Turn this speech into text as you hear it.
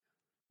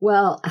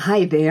Well,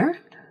 hi there.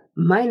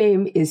 My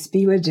name is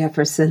Spiwa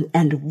Jefferson,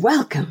 and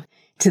welcome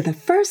to the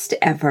first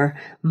ever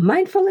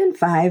Mindful in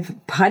 5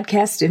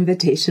 podcast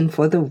invitation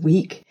for the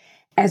week.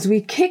 As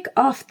we kick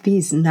off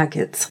these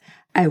nuggets,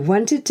 I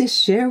wanted to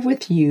share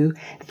with you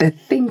the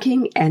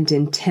thinking and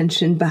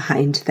intention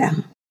behind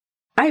them.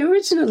 I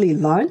originally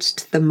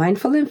launched the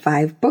Mindful in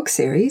 5 book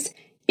series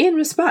in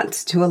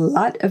response to a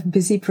lot of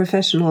busy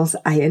professionals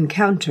I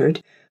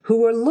encountered who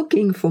were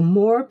looking for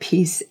more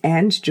peace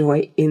and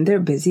joy in their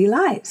busy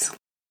lives.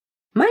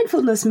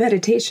 Mindfulness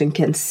meditation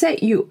can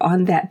set you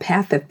on that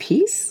path of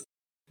peace,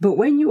 but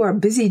when you are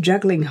busy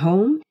juggling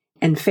home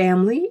and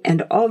family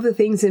and all the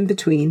things in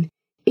between,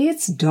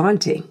 it's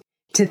daunting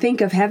to think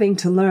of having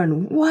to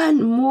learn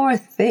one more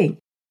thing.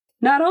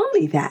 Not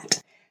only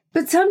that,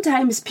 but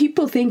sometimes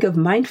people think of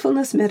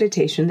mindfulness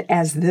meditation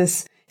as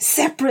this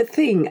separate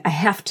thing I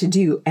have to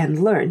do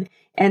and learn,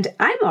 and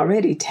I'm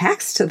already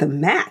taxed to the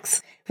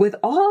max with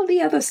all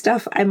the other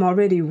stuff I'm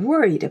already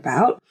worried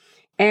about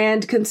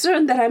and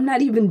concerned that I'm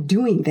not even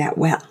doing that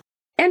well.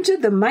 Enter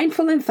the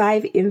Mindful in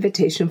 5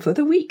 invitation for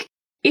the week.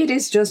 It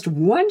is just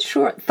one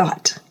short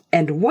thought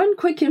and one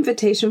quick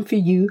invitation for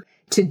you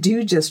to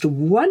do just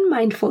one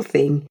mindful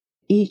thing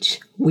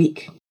each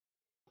week.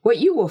 What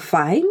you will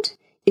find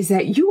is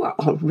that you are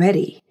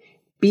already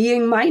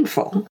being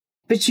mindful,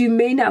 but you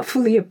may not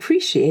fully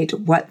appreciate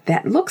what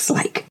that looks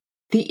like.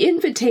 The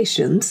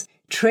invitations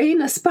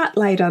train a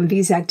spotlight on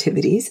these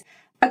activities,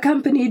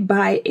 accompanied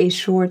by a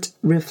short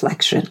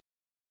reflection.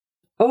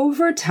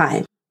 Over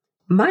time,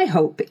 my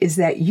hope is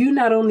that you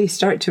not only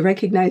start to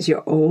recognize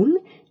your own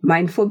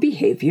mindful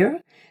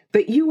behavior,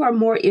 but you are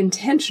more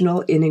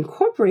intentional in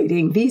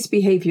incorporating these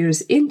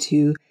behaviors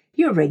into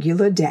your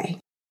regular day.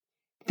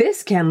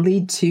 This can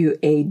lead to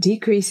a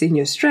decrease in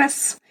your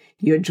stress.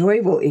 Your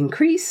joy will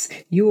increase.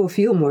 You will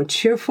feel more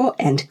cheerful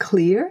and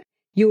clear.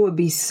 You will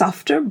be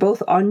softer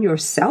both on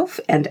yourself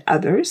and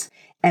others,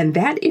 and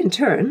that in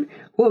turn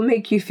will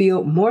make you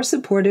feel more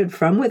supported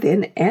from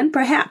within and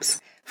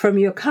perhaps from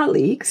your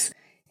colleagues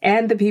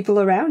and the people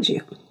around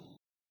you.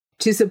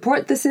 To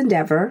support this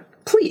endeavor,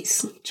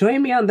 please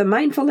join me on the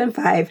Mindful in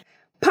 5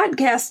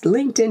 podcast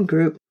LinkedIn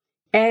group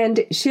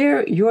and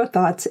share your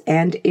thoughts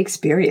and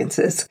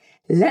experiences.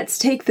 Let's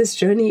take this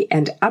journey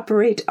and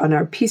operate on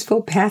our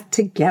peaceful path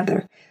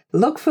together.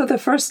 Look for the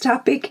first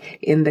topic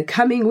in the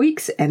coming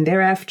weeks, and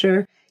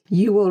thereafter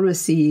you will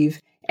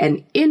receive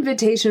an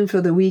invitation for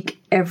the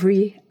week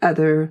every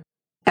other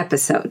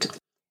episode.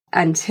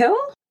 Until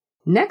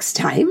next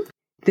time,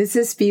 this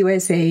is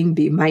Spiwa saying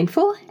be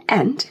mindful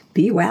and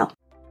be well.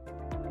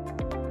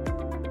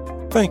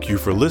 Thank you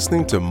for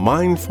listening to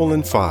Mindful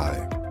in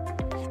 5.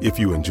 If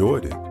you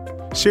enjoyed it,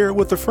 share it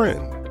with a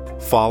friend.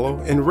 Follow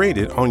and rate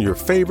it on your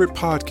favorite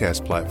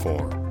podcast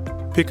platform.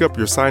 Pick up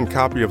your signed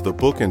copy of the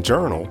book and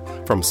journal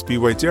from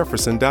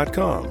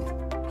SpiwaJefferson.com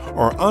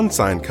or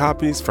unsigned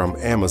copies from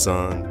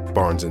Amazon,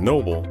 Barnes &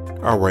 Noble,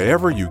 or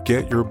wherever you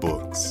get your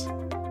books.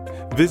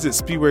 Visit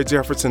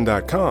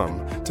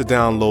SpiwaJefferson.com to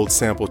download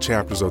sample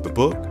chapters of the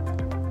book,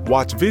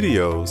 watch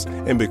videos,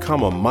 and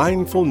become a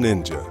mindful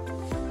ninja.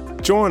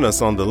 Join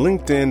us on the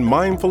LinkedIn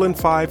Mindful in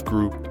 5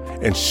 group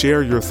and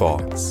share your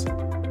thoughts.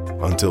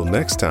 Until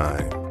next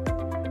time,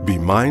 be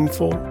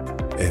mindful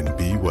and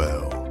be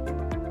well.